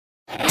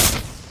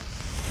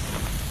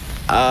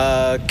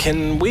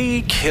Can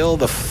we kill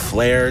the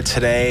flare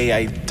today?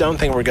 I don't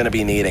think we're going to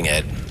be needing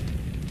it.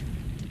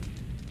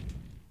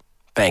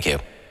 Thank you.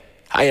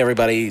 Hi,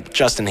 everybody.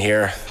 Justin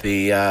here.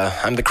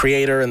 I'm the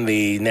creator and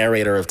the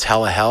narrator of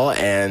Telehell,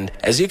 and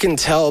as you can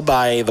tell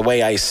by the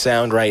way I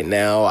sound right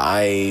now,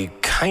 I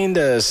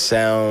kinda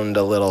sound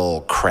a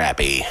little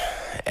crappy.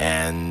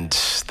 And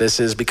this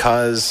is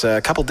because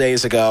a couple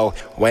days ago,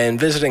 when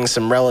visiting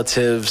some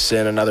relatives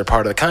in another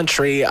part of the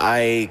country,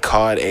 I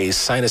caught a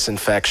sinus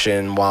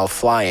infection while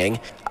flying.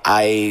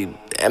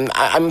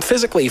 I'm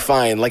physically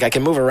fine, like I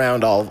can move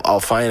around all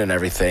fine and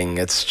everything.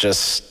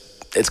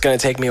 It's going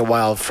to take me a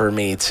while for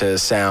me to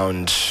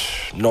sound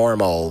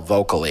normal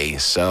vocally.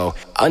 So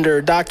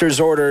under doctor's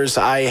orders,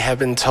 I have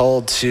been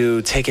told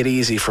to take it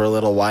easy for a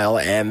little while,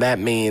 and that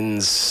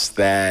means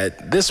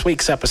that this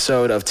week's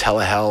episode of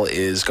Telehell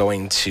is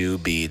going to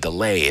be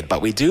delayed.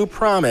 But we do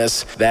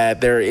promise that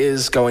there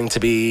is going to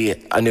be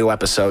a new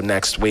episode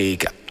next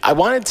week. I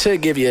wanted to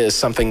give you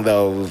something,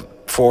 though,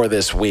 for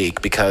this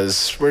week,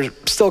 because we're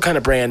still kind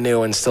of brand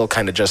new and still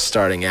kind of just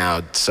starting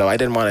out. So I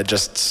didn't want to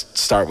just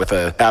start with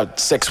about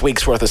 6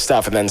 weeks worth of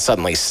stuff and then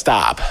suddenly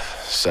stop.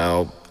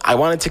 So I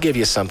wanted to give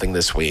you something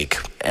this week.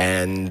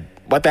 And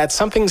what that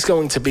something's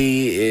going to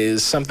be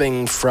is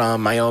something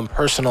from my own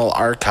personal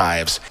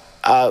archives.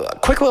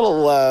 Quick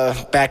little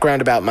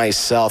background about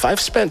myself. I've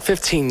spent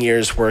 15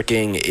 years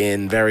working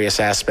in various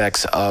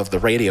aspects of the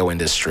radio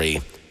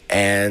industry.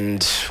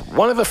 And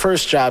one of the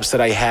first jobs that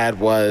I had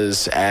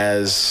was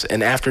as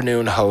an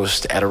afternoon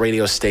host at a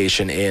radio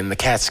station in the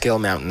Catskill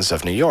Mountains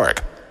of New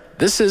York.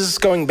 This is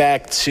going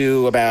back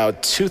to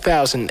about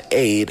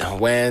 2008,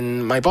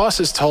 when my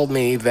bosses told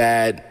me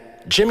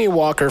that Jimmie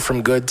Walker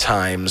from Good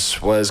Times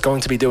was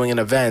going to be doing an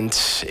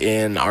event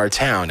in our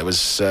town. It was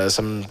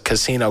some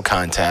casino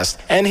contest,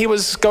 and he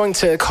was going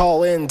to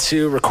call in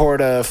to record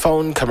a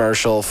phone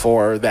commercial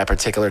for that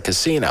particular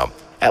casino.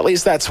 At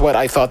least that's what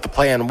I thought the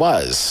plan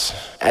was.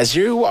 As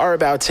you are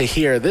about to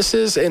hear, this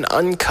is an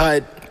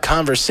uncut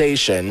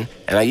conversation,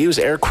 and I use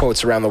air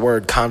quotes around the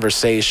word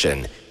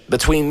conversation,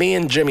 between me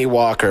and Jimmie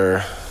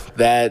Walker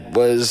that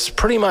was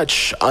pretty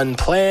much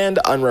unplanned,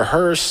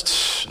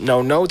 unrehearsed,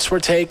 no notes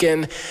were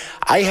taken.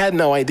 I had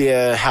no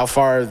idea how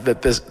far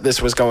that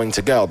this was going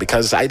to go,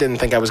 because I didn't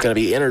think I was going to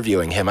be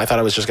interviewing him. I thought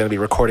I was just going to be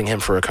recording him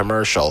for a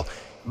commercial.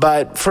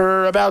 But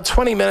for about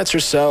 20 minutes or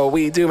so,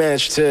 we do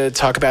manage to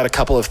talk about a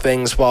couple of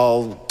things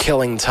while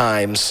killing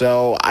time.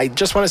 So I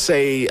just want to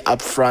say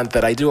up front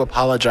that I do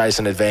apologize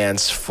in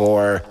advance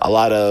for a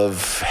lot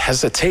of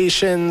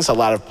hesitations, a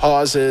lot of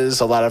pauses,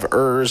 a lot of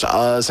ers,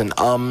 uhs, and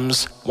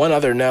ums. One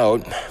other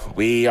note,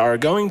 we are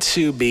going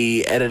to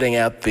be editing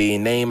out the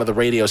name of the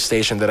radio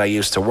station that I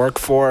used to work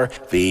for,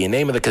 the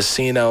name of the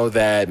casino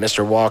that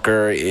Mr.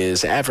 Walker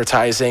is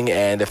advertising,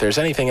 and if there's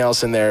anything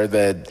else in there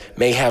that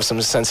may have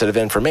some sensitive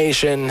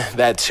information,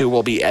 that too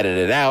will be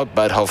edited out,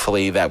 but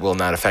hopefully that will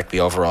not affect the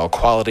overall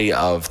quality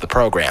of the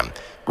program.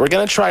 We're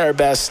going to try our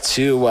best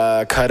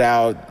to cut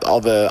out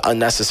all the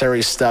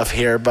unnecessary stuff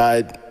here,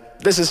 but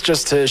this is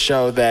just to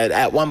show that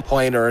at one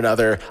point or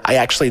another, I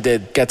actually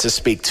did get to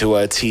speak to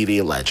a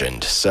TV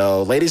legend.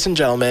 So, ladies and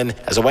gentlemen,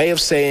 as a way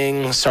of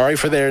saying sorry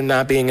for there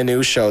not being a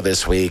new show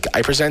this week,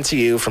 I present to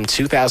you from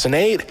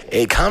 2008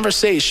 a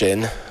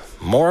conversation,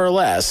 more or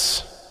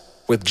less,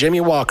 with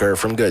Jimmie Walker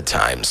from Good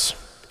Times.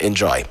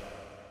 Enjoy.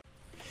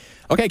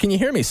 Okay, can you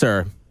hear me,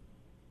 sir?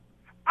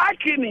 I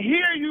can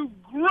hear you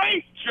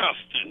great,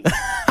 Justin.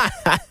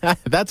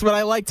 That's what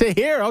I like to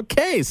hear.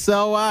 Okay,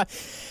 so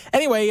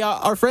anyway,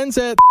 our friends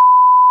at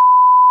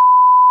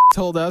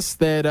told us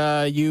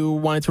that you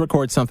wanted to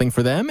record something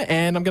for them,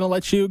 and I'm going to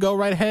let you go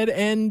right ahead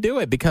and do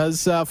it,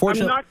 because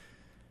fortunately...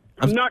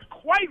 I'm not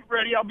quite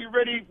ready. I'll be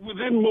ready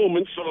within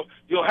moments, so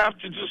you'll have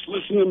to just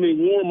listen to me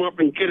warm up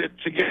and get it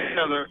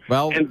together.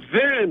 Well, and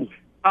then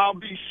I'll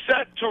be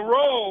set to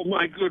roll,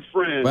 my good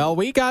friend. Well,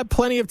 we got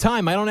plenty of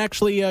time. I don't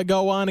actually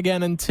go on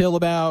again until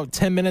about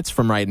 10 minutes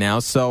from right now.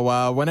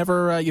 So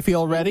whenever you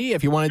feel ready,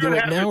 if you want to do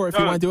it now or if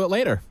you want to do it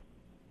later.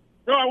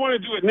 No, I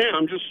want to do it now.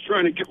 I'm just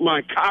trying to get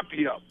my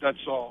copy up, that's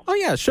all. Oh,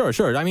 yeah, sure.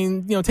 I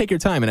mean, take your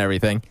time and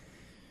everything.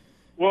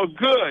 Well,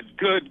 good.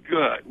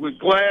 We're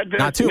glad that...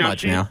 Not too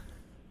much now.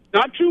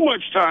 Not too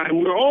much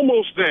time. We're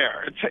almost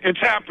there. It's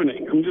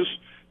happening. I'm just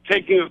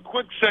taking a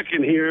quick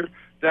second here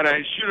that I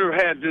should have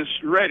had this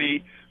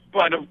ready,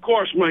 but of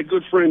course my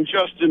good friend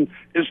Justin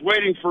is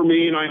waiting for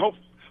me, and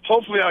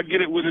hopefully I'll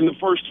get it within the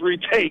first 3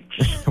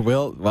 takes.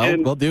 We'll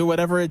do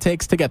whatever it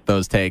takes to get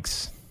those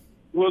takes.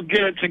 We'll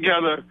get it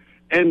together,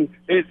 and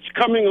it's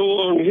coming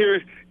along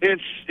here.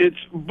 It's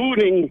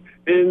booting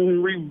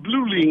and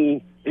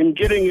rebluting and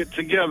getting it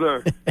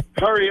together.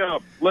 Hurry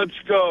up, let's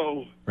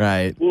go.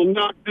 Right. We'll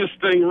knock this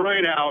thing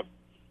right out,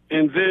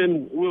 and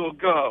then we'll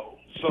go.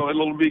 So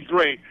it'll be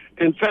great.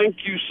 And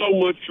thank you so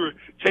much for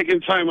taking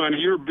time out of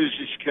your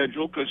busy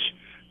schedule, because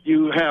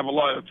you have a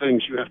lot of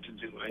things you have to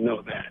do. I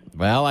know that.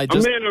 Well, a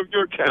man of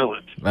your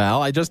talent.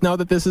 Well, I just know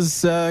that this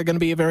is going to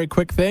be a very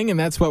quick thing, and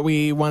that's what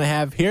we want to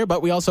have here.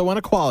 But we also want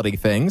a quality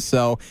thing.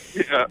 So,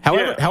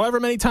 however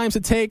many times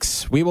it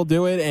takes, we will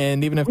do it.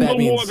 And even if that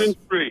means more than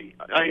 3,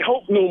 I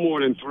hope no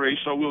more than 3,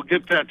 so we'll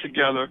get that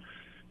together.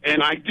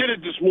 And I did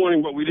it this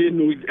morning, but we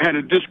didn't. We had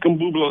a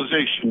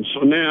discombobulation,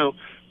 so now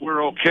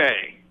we're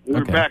okay.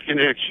 We're back in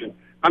action.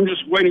 I'm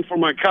just waiting for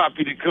my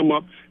copy to come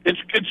up. It's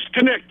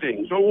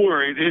connecting. Don't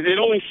worry. It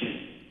only...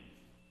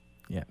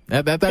 Yeah,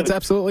 that's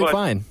absolutely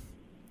fine.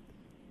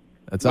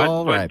 That's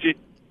all right.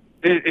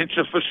 It's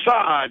a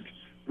facade,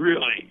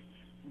 really.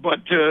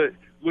 But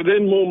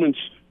within moments,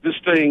 this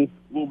thing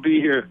will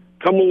be here.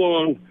 Come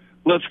along.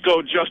 Let's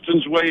go.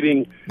 Justin's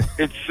waiting.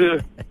 It's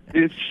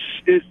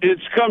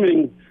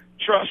coming.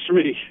 Trust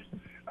me.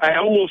 I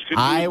almost could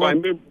use my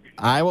memory.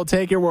 I will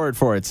take your word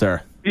for it,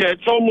 sir. Yeah,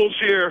 it's almost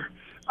here.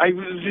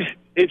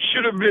 It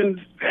should have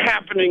been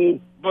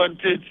happening,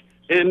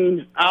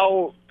 and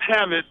I'll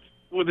have it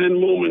within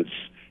moments.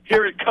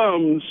 Here it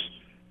comes.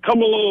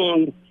 Come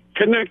along.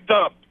 Connect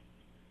up.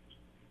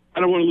 I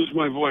don't want to lose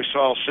my voice, so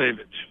I'll save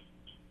it.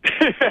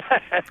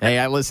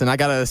 Hey, listen, I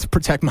got to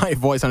protect my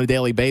voice on a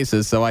daily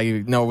basis, so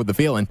I know the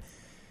feeling.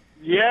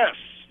 Yes.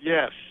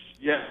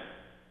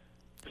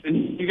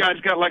 And you guys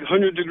got like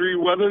 100-degree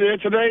weather there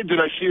today?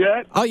 Did I see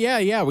that? Oh,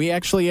 yeah. We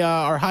actually,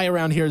 our high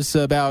around here is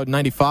about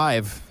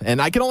 95.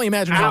 And I can only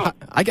imagine I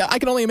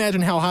can only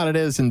imagine how hot it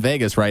is in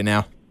Vegas right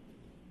now.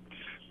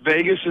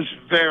 Vegas is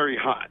very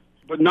hot,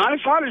 but not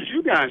as hot as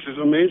you guys, as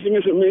amazing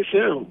as it may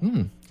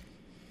sound.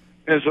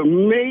 As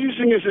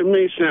amazing as it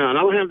may sound,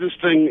 I don't have this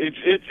thing.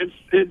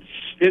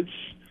 It's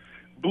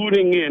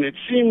booting in. It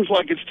seems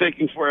like it's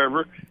taking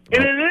forever,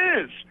 and it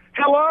is.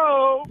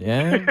 Hello.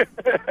 Yeah.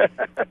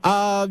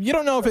 You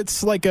don't know if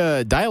it's like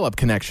a dial-up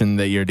connection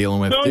that you're dealing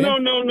with? No.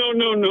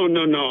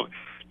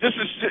 This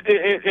is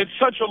it's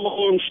such a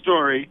long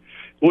story.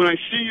 When I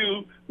see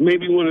you,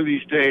 maybe one of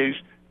these days,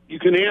 you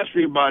can ask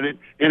me about it,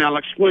 and I'll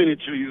explain it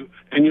to you,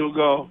 and you'll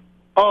go,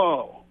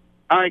 "Oh,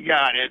 I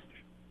got it."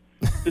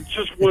 It's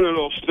just one of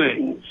those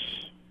things.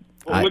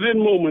 But within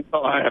moments,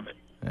 I'll have it.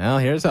 Well,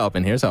 here's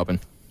hoping. It's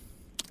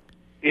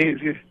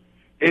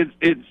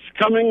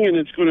coming, and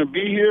it's going to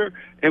be here.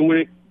 And when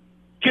it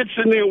gets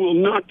in there, we'll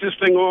knock this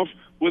thing off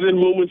within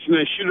moments, and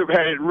I should have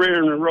had it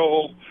rear and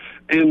roll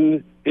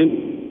in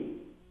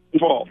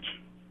fault.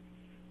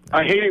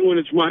 I hate it when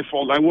it's my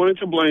fault. I wanted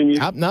to blame you.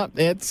 No,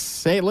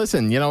 hey,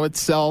 listen,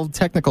 it's all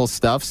technical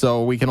stuff,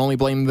 so we can only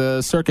blame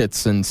the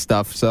circuits and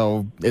stuff.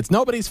 So it's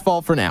nobody's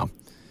fault for now.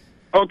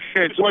 Okay,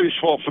 it's nobody's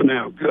fault for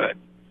now. Good.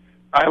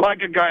 I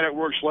like a guy that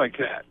works like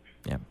that.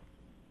 Yeah.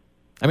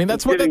 I mean,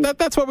 that's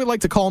what we like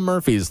to call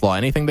Murphy's Law.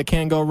 Anything that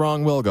can go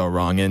wrong will go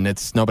wrong, and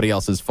it's nobody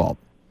else's fault.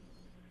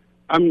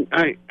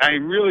 I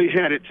really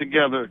had it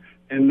together,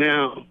 and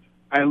now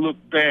I look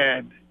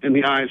bad in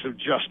the eyes of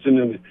Justin,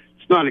 and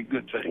it's not a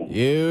good thing.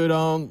 You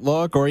don't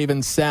look or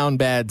even sound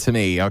bad to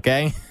me,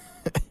 okay?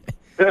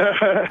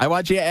 I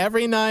watch you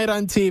every night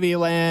on TV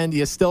Land.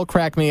 You still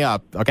crack me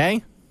up,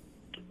 okay?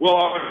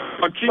 Well,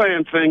 our TV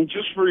Land thing,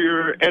 just for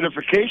your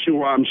edification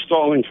while I'm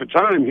stalling for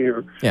time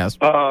here. Yes.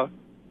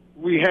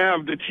 We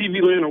have the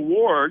TV Land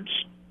Awards,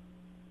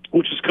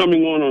 which is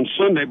coming on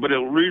Sunday, but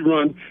it'll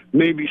rerun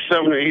maybe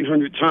 700 or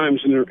 800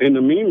 times in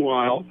the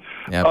meanwhile.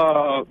 Yep.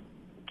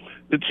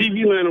 The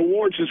TV Land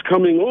Awards is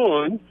coming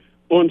on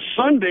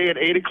Sunday at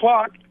 8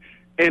 o'clock,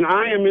 and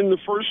I am in the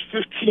first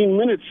 15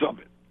 minutes of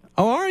it.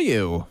 Oh, are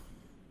you?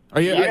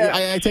 Are you?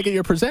 Yes. I take it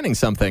you're presenting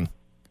something.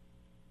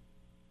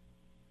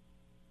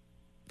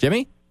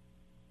 Jimmy?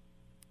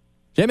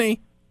 Jimmy,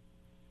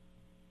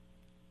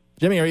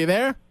 are you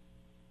there?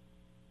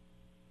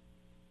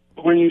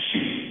 When you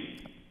see...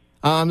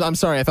 I'm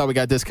sorry. I thought we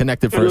got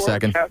disconnected for a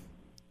second.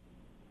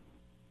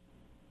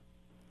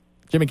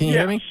 Jimmy, can you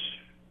hear me?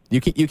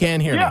 You can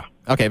hear me?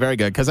 Okay, very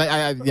good. Because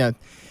I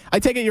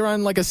take it you're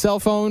on like a cell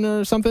phone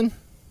or something?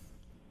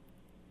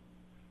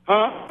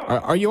 Huh?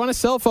 Are you on a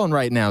cell phone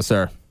right now,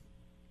 sir?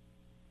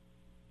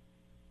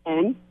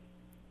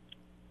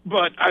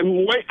 But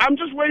I'm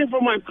just waiting for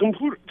my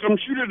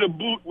computer to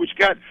boot, which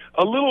got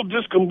a little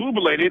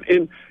discombobulated,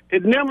 and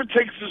it never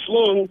takes this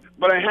long,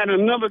 but I had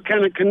another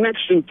kind of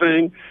connection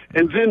thing,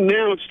 and then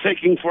now it's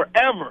taking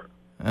forever.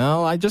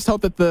 Well, I just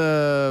hope that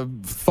the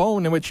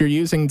phone in which you're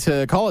using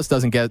to call us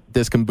doesn't get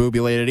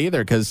discombobulated either,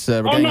 because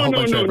we're getting a whole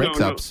bunch of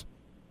breaks-ups.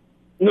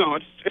 No,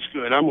 it's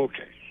good. I'm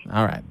okay.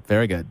 All right,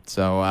 very good.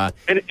 So,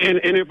 and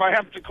if I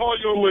have to call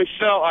you on my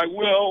cell, I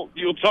will.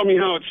 You'll tell me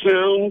how it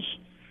sounds,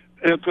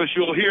 because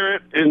you'll hear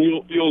it and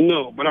you'll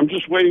know. But I'm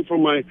just waiting for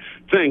my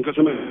thing, because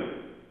I'm a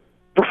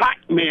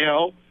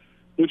Hotmail,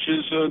 which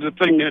is the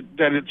thing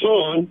that it's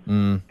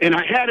on. And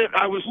I had it.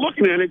 I was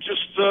looking at it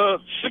just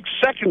 6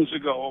 seconds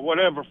ago or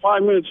whatever,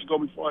 5 minutes ago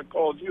before I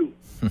called you,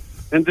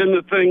 and then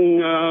the thing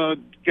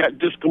got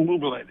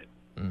discombobulated.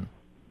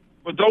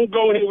 But don't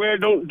go anywhere.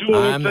 Don't do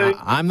anything.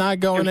 I'm not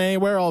going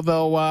anywhere,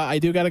 although I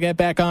do got to get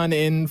back on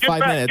in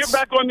 5 minutes.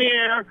 Get back on the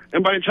air,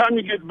 and by the time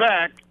you get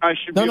back, I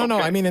should be okay. No.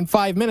 I mean, in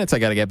 5 minutes, I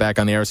got to get back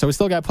on the air, so we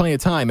still got plenty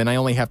of time, and I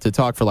only have to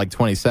talk for like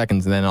 20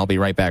 seconds, and then I'll be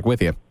right back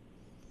with you.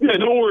 Yeah,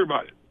 don't worry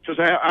about it, because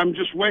I'm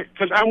just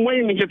because I'm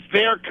waiting to get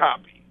their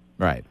copy.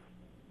 Right.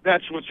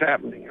 That's what's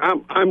happening.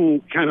 I'm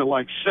kind of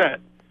like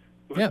set.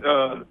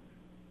 Yeah.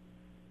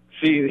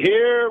 See,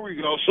 here we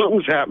go.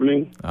 Something's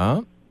happening.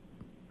 Oh,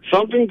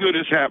 Something good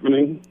is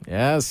happening.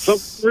 yes.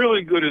 Something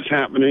really good is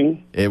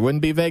happening. It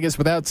wouldn't be Vegas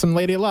without some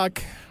Lady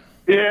Luck.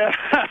 Yeah.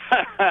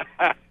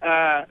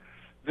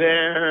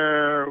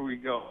 There we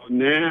go.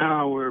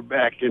 Now we're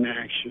back in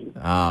action.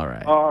 All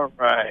right. All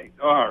right.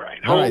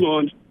 Hold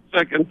on a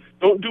second.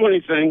 Don't do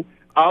anything.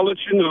 I'll let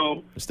you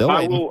know. We're still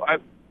waiting.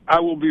 I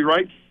will be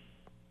right.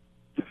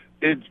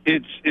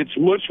 It's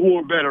much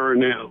more better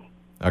now.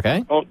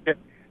 Okay. Okay.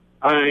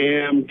 I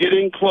am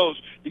getting close.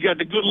 You got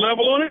the good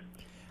level on it?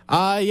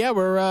 Yeah,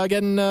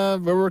 we're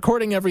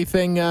recording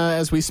everything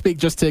as we speak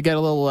just to get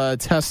a little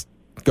test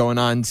going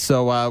on.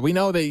 So we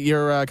know that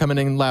you're coming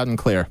in loud and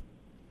clear.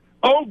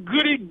 Oh,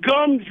 goody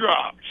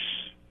gumdrops.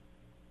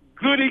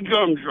 Goody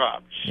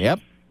gumdrops. Yep.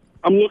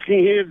 I'm looking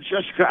here.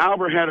 Jessica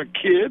Alba had a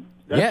kid.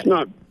 That's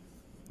not...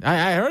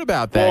 I heard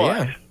about that,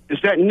 yeah. Is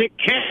that Nick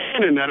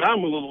Cannon that I'm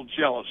a little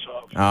jealous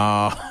of?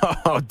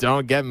 Oh,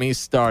 don't get me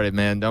started,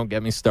 man. Don't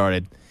get me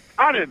started.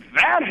 How did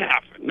that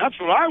happen? That's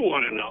what I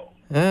want to know.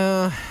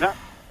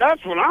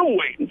 That's what I'm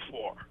waiting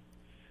for.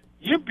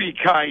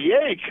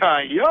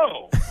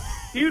 Yippee-ki-yay-ki-yo.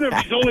 Even if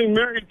he's only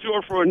married to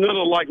her for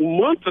another,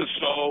 month or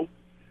so,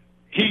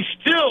 he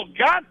still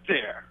got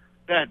there.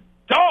 That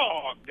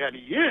dog that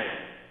he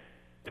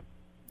is.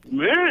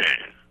 Man,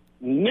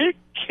 Nick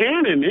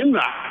Cannon in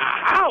the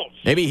house.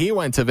 Maybe he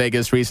went to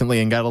Vegas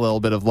recently and got a little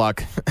bit of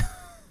luck.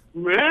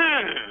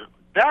 Man,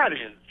 that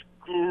is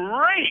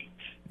great.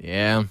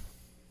 Yeah.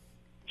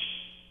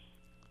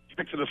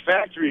 Back to the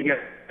factory and got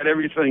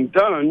everything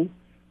done,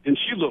 and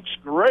she looks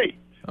great.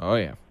 Oh,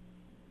 yeah.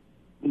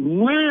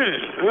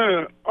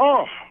 Man,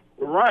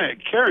 Mariah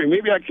Carey.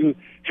 Maybe I can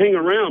hang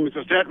around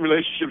because that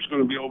relationship's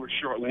going to be over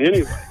shortly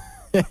anyway.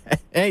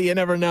 Hey, you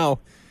never know.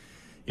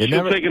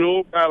 She'll take an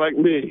old guy like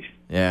me.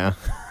 Yeah.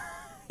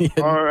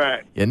 All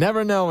right. You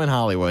never know in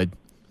Hollywood.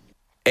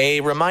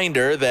 A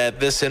reminder that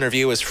this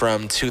interview is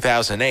from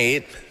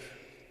 2008.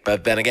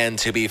 But then again,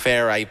 to be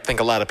fair, I think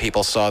a lot of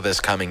people saw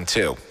this coming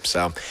too.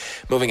 So,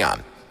 moving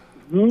on.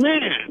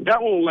 Man,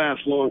 that won't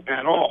last long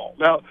at all.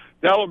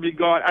 That'll be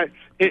gone.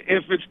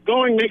 If it's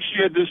going next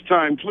year at this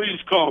time, please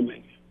call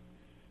me.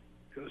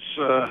 Because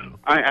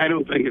I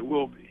don't think it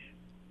will be.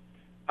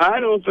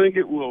 I don't think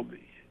it will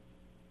be.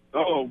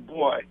 Oh,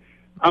 boy.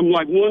 I'm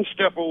like one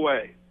step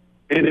away.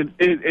 And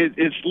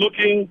it's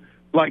looking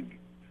like...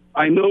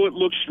 I know it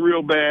looks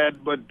real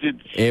bad, but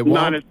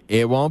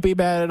it won't be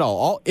bad at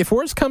all. If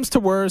worse comes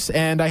to worse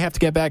and I have to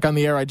get back on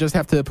the air, I just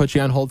have to put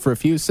you on hold for a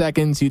few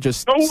seconds. You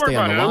just don't stay worry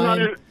on about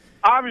the it. line.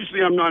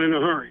 Obviously, I'm not in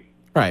a hurry.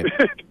 Right.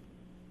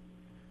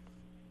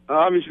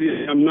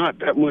 Obviously, I'm not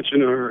that much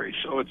in a hurry.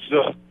 So it's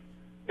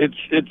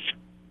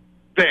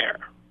there.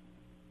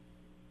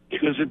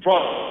 Because it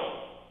probably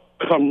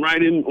come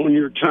right in on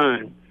your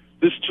time.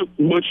 This took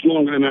much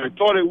longer than I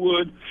thought it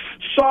would.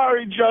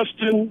 Sorry,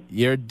 Justin.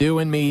 You're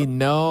doing me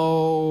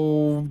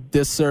no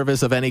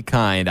disservice of any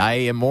kind. I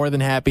am more than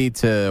happy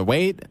to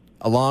wait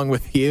along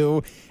with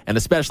you and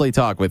especially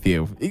talk with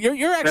you.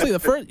 You're actually the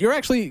first. You're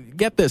actually,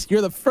 get this,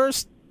 you're the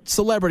first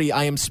celebrity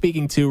I am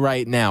speaking to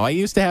right now. I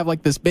used to have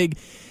this big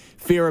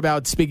fear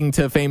about speaking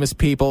to famous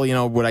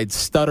people. Would I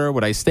stutter?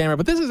 Would I stammer?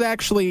 But this is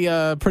actually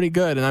pretty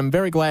good, and I'm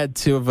very glad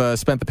to have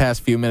spent the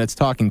past few minutes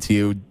talking to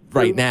you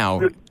right now.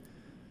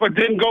 But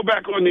then go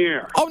back on the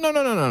air. Oh,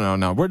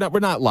 no. We're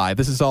not live.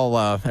 This is all,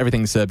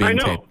 everything's being I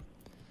know. taped.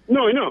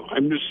 No, I know.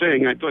 I'm just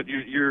saying, I thought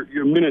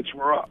your minutes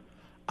were up.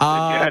 You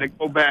had to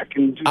go back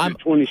and do the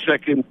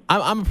 20-second.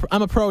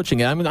 I'm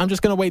approaching it. I'm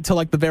just going to wait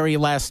till the very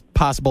last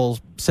possible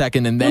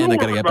second, and then I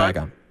got to get back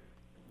on.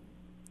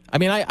 I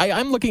mean,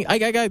 I'm looking.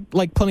 I got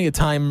plenty of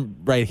time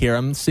right here.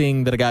 I'm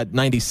seeing that I got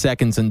 90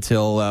 seconds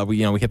until we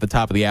hit the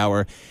top of the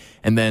hour,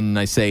 and then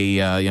I say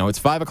it's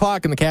 5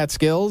 o'clock in the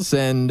Catskills,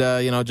 and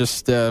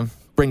just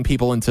bring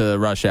people into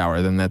rush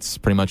hour. Then that's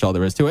pretty much all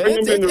there is to it.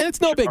 It's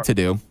no big to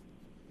do.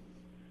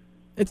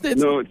 It's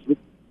no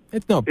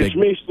big. It's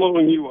me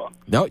slowing you up.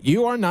 No,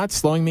 you are not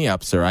slowing me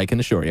up, sir. I can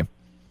assure you.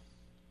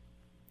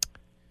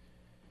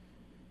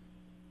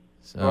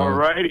 So, all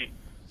righty.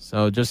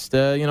 So just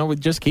we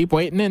just keep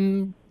waiting,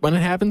 and when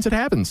it happens, it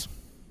happens.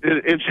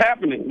 It's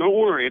happening. Don't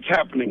worry. It's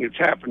happening. It's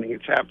happening.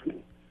 It's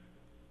happening.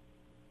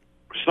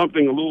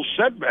 Something a little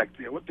setback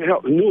there. What the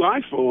hell? The new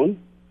iPhone.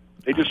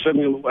 They just sent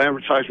me a little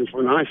advertisement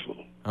for an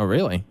iPhone. Oh,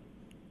 really?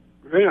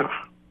 Yeah.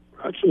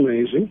 That's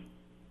amazing.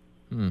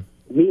 New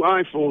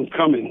iPhone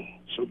coming.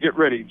 So get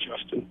ready,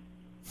 Justin.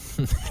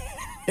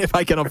 If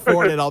I can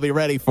afford it, I'll be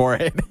ready for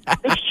it.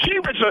 It's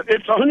cheap.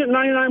 It's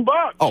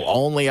 $199. Oh,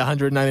 only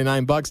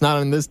 $199? Not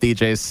on this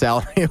DJ's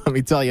salary. Let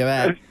me tell you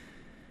that.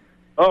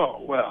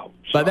 Oh well.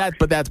 Sorry.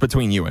 But that's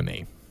between you and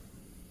me.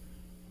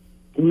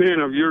 Man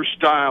of your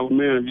style,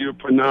 man of your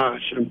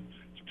panache. I'm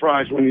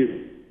surprised when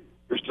you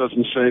just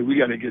doesn't say we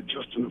got to get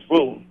Justin the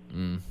phone.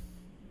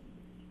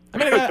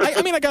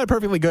 I mean, I got a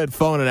perfectly good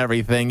phone and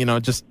everything.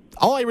 Just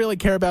all I really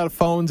care about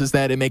phones is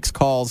that it makes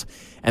calls,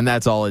 and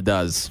that's all it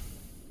does.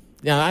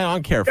 Yeah, I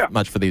don't care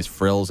much for these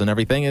frills and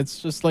everything.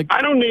 It's just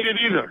I don't need it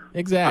either.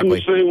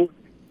 Exactly.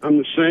 I'm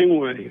the same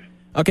way.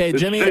 Okay,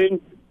 Jimmy.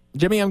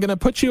 Jimmy, I'm going to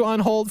put you on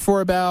hold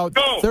for about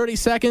 30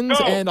 seconds,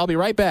 and I'll be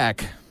right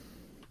back.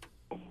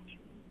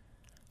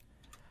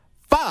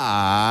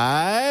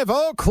 5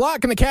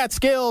 o'clock in the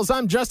Catskills.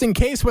 I'm Justin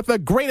Case with the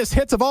greatest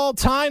hits of all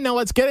time. Now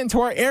let's get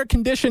into our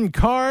air-conditioned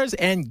cars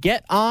and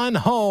get on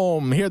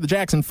home. Here are the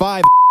Jackson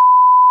 5.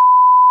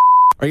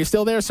 Are you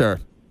still there, sir?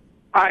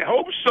 I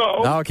hope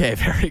so. Okay,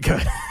 very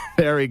good.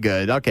 Very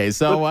good. Okay,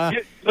 so...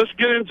 let's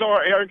get into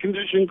our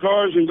air-conditioned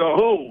cars and go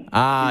home.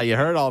 You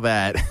heard all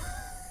that.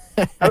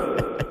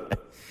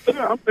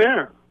 I'm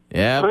there.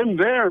 Yeah. I'm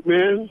there,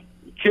 man.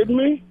 You kidding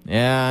me?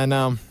 Yeah, I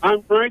know.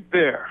 I'm right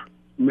there.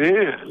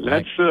 Man,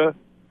 that's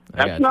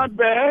not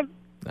bad.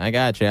 I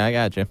got you. All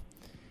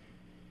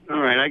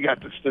right, I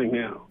got this thing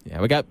now.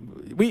 Yeah, we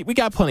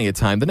got plenty of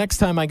time. The next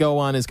time I go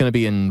on is going to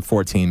be in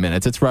 14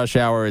 minutes. It's rush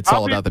hour. It's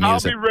all about the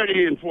music. I'll be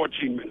ready in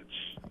 14 minutes.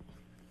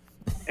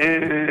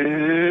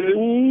 And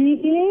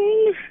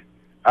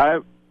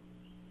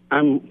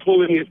I'm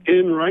pulling it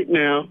in right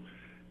now,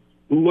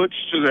 much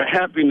to the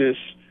happiness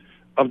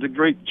of the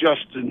great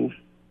Justin.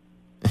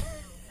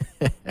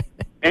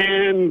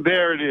 And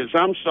there it is.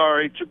 I'm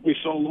sorry it took me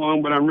so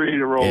long, but I'm ready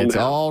to roll now. It's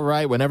all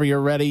right. Whenever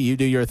you're ready, you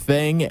do your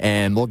thing,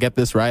 and we'll get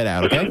this right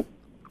out, okay?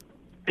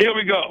 Here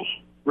we go.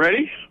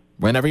 Ready?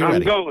 Whenever you're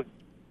ready. I'm going.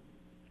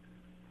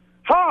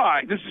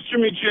 Hi, this is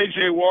Jimmie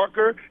J.J.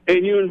 Walker,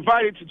 and you're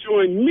invited to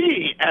join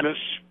me at a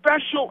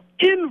special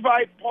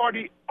invite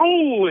party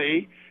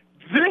only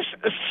this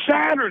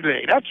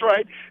Saturday. That's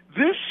right,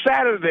 this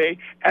Saturday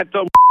at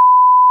the...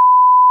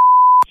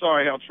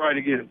 Sorry, I'll try it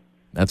again.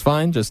 That's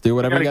fine. Just do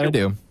whatever you got to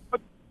do. What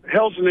the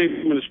hell's the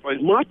name of this place?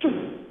 Martha?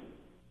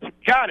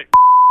 Got it.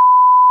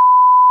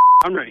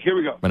 I'm ready. Here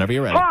we go. Whenever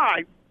you're ready.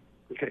 Hi.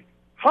 Okay.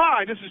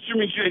 Hi, this is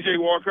Jimmie J.J.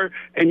 Walker,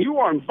 and you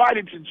are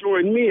invited to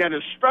join me at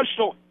a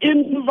special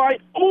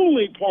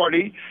invite-only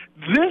party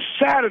this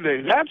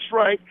Saturday. That's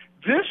right,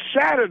 this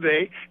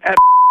Saturday at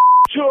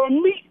to a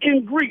meet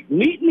and greet.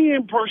 Meet me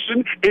in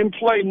person and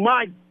play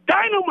my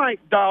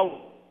dynamite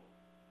dollar,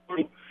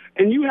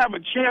 and you have a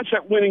chance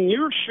at winning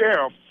your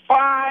share of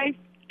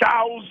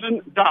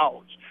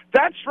 $5,000.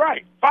 That's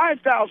right,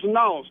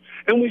 $5,000,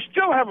 and we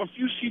still have a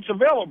few seats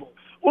available.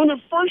 On the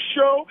first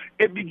show,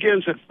 it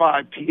begins at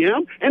 5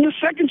 p.m., and the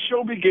second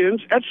show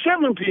begins at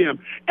 7 p.m.,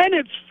 and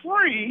it's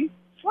free,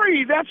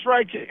 that's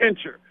right, to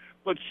enter.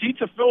 But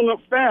seats are filling up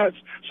fast,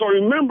 so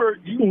remember,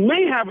 you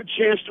may have a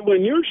chance to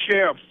win your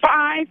share of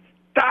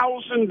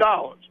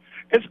 $5,000.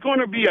 It's going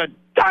to be a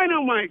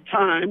dynamite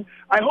time.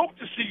 I hope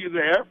to see you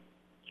there.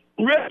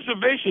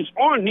 Reservations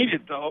are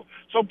needed, though,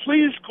 so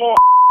please call.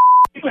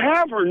 You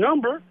have her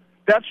number.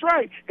 That's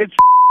right. It's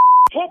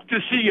hope to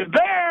see you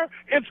there.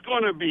 It's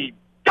going to be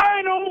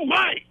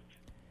dynamite.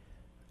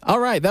 All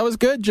right, that was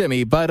good,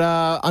 Jimmy. But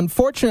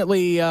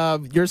unfortunately,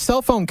 your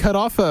cell phone cut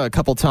off a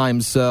couple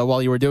times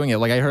while you were doing it.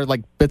 Like I heard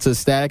like bits of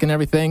static and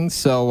everything.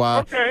 So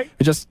okay.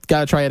 You just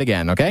got to try it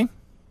again, okay?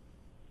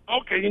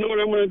 Okay, you know what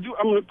I'm going to do?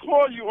 I'm going to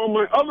call you on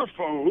my other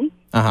phone.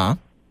 Uh-huh.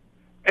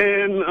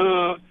 And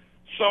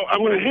so I'm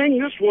going to hang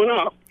this one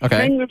up. Okay.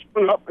 Hang this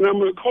one up, and I'm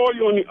going to call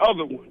you on the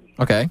other one.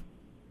 Okay.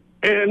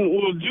 And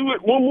we'll do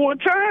it one more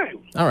time.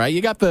 All right,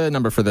 you got the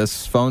number for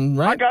this phone,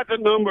 right? I got the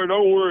number.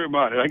 Don't worry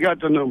about it. I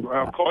got the number.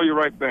 I'll call you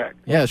right back.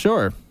 Yeah,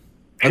 sure.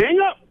 Hang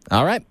up.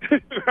 All right.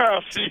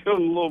 I'll see you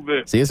in a little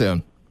bit. See you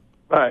soon.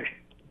 Bye.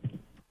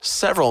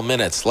 Several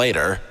minutes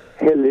later.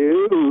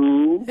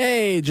 Hello.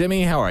 Hey,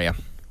 Jimmy, how are you?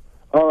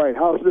 All right,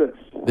 how's this?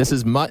 This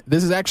is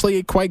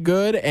actually quite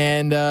good,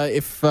 and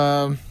if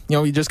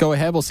you just go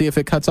ahead, we'll see if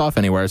it cuts off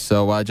anywhere.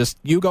 So just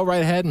you go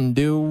right ahead and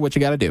do what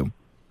you got to do.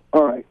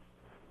 All right.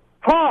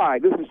 Hi,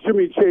 this is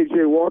Jimmie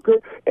J.J.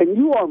 Walker, and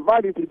you are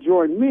invited to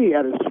join me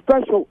at a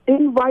special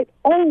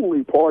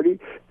invite-only party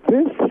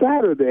this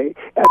Saturday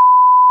at...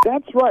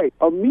 That's right,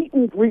 a meet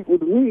and greet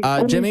with me.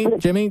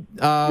 Jimmy,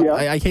 Yeah?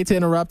 I hate to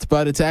interrupt,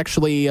 but it's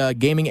actually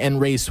Gaming and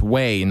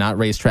Raceway, not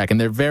racetrack, and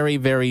they're very,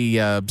 very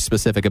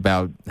specific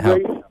about how...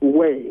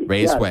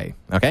 Raceway.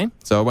 Okay,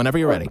 so whenever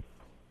you're ready.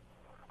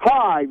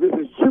 Hi, this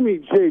is Jimmie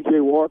J.J.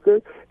 Walker,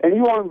 and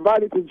you are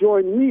invited to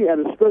join me at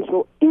a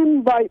special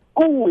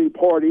invite-only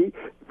party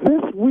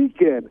this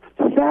weekend,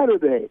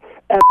 Saturday,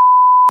 at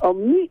a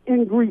meet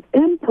and greet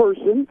in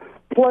person,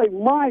 play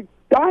my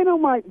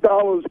Dynamite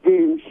Dollars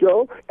game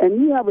show,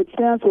 and you have a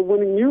chance of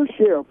winning your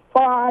share of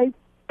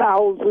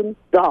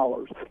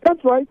 $5,000.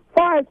 That's right,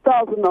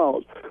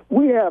 $5,000.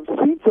 We have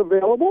seats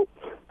available.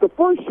 The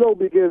first show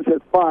begins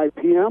at 5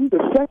 p.m., the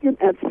second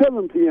at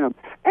 7 p.m.,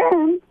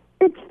 and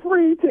it's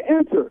free to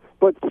enter,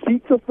 but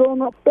seats are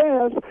filling up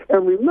fast.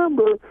 And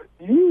remember,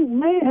 you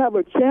may have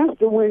a chance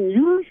to win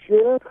your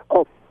share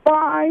of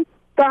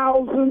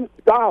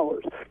 $5,000.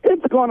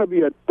 It's going to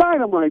be a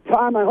dynamite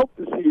time. I hope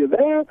to see you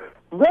there.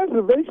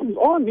 Reservations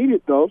are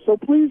needed, though, so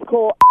please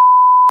call.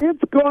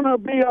 It's going to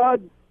be a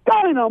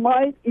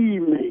dynamite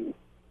evening.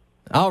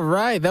 All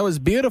right, that was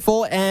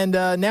beautiful. And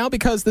now,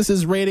 because this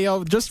is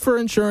radio, just for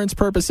insurance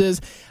purposes,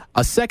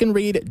 a second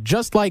read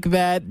just like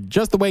that,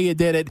 just the way you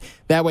did it.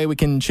 That way we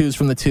can choose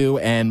from the two,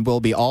 and we'll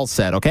be all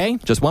set, okay?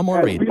 Just one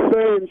more read. As we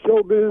say in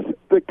showbiz,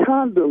 the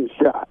condom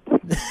shot.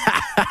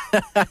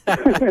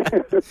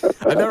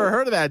 I've never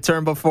heard of that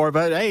term before,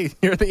 but hey,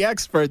 you're the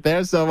expert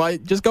there. So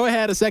just go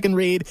ahead, a second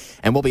read,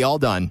 and we'll be all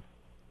done.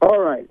 All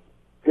right,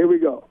 here we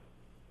go.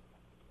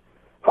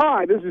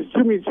 Hi, this is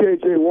Jimmie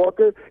J.J.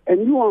 Walker,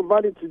 and you are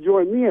invited to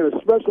join me at a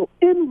special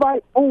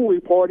invite-only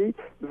party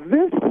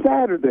this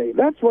Saturday.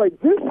 That's right,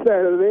 this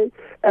Saturday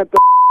at the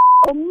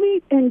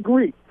Meet and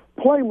Greet.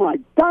 Play my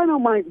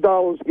Dynamite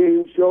Dollars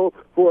game show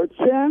for a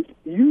chance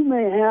you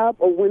may have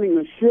of winning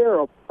a share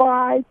of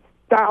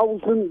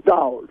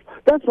 $5,000.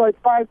 That's right,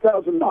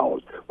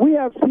 $5,000. We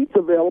have seats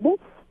available.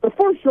 The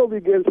first show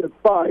begins at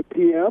 5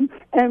 p.m.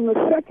 and the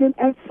second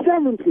at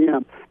 7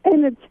 p.m.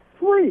 And it's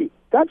free.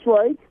 That's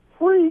right,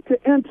 free to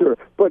enter,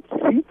 but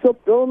seats are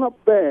filling up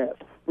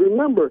fast.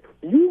 Remember,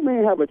 you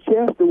may have a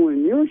chance to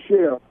win your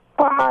share of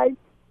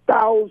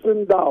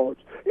 $5,000.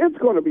 It's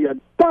going to be a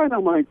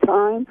dynamite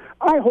time.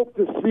 I hope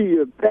to see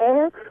you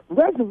there.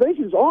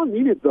 Reservations are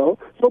needed, though,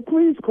 so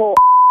please call.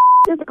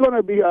 It's going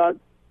to be a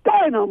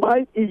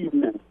dynamite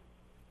evening.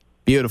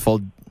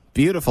 Beautiful.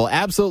 Beautiful.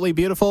 Absolutely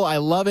beautiful. I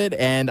love it,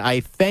 and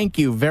I thank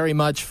you very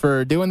much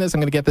for doing this. I'm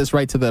going to get this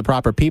right to the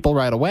proper people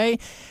right away,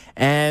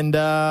 and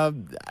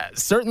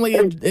certainly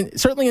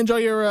enjoy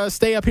your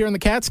stay up here in the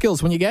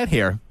Catskills when you get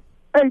here.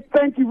 Hey,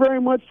 thank you very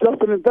much,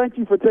 Justin, and thank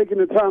you for taking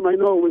the time. I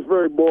know it was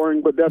very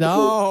boring, but that's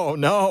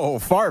No,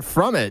 far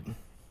from it.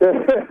 I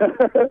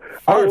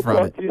will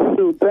talk to you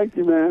soon. Thank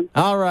you, man.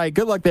 All right.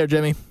 Good luck there,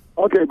 Jimmy.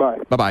 Okay, bye.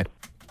 Bye-bye.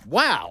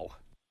 Wow.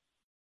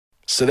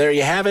 So there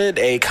you have it,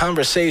 a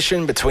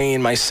conversation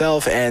between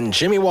myself and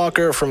Jimmie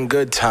Walker from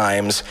Good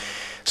Times,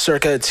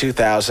 circa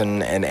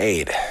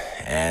 2008.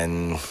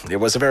 And it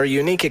was a very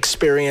unique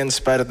experience,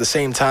 but at the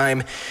same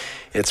time,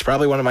 it's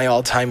probably one of my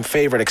all-time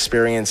favorite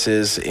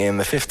experiences in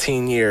the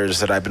 15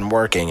 years that I've been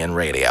working in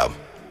radio.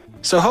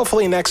 So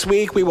hopefully next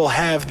week we will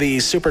have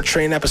the Super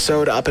Train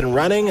episode up and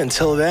running.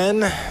 Until then,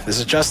 this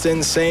is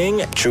Justin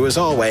saying, true as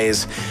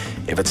always,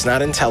 if it's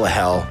not in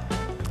Telehell,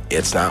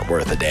 it's not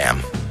worth a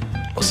damn.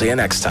 We'll see you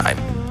next time,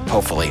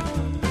 hopefully.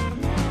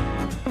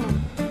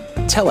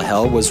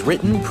 Telehell was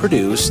written,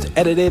 produced,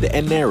 edited,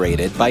 and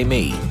narrated by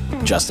me,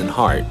 Justin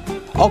Hart.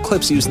 All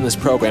clips used in this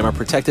program are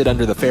protected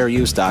under the Fair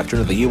Use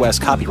Doctrine of the U.S.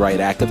 Copyright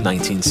Act of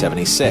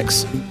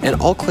 1976, and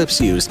all clips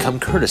used come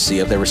courtesy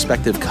of their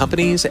respective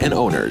companies and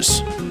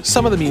owners.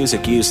 Some of the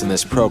music used in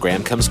this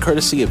program comes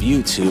courtesy of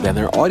YouTube and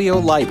their audio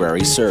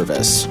library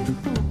service.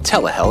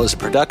 Telehell is a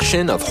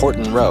production of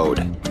Horton Road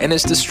and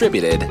is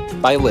distributed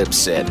by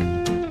Libsyn.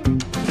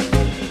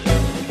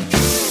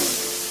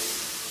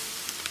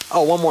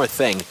 Oh, one more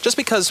thing. Just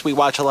because we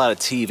watch a lot of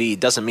TV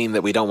doesn't mean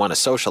that we don't want to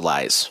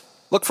socialize.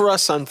 Look for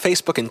us on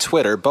Facebook and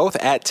Twitter, both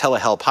at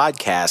Telehell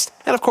Podcast.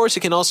 And of course,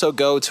 you can also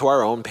go to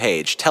our own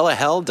page,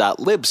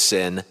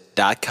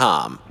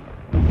 telehell.libsyn.com.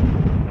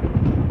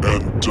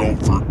 And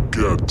don't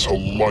forget to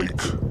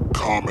like,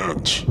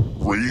 comment,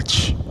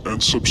 rate,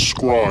 and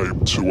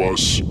subscribe to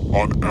us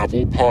on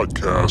Apple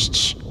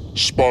Podcasts,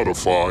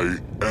 Spotify,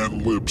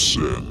 and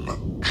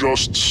Libsyn.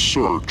 Just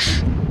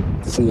search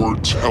for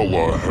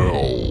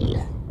Telehell.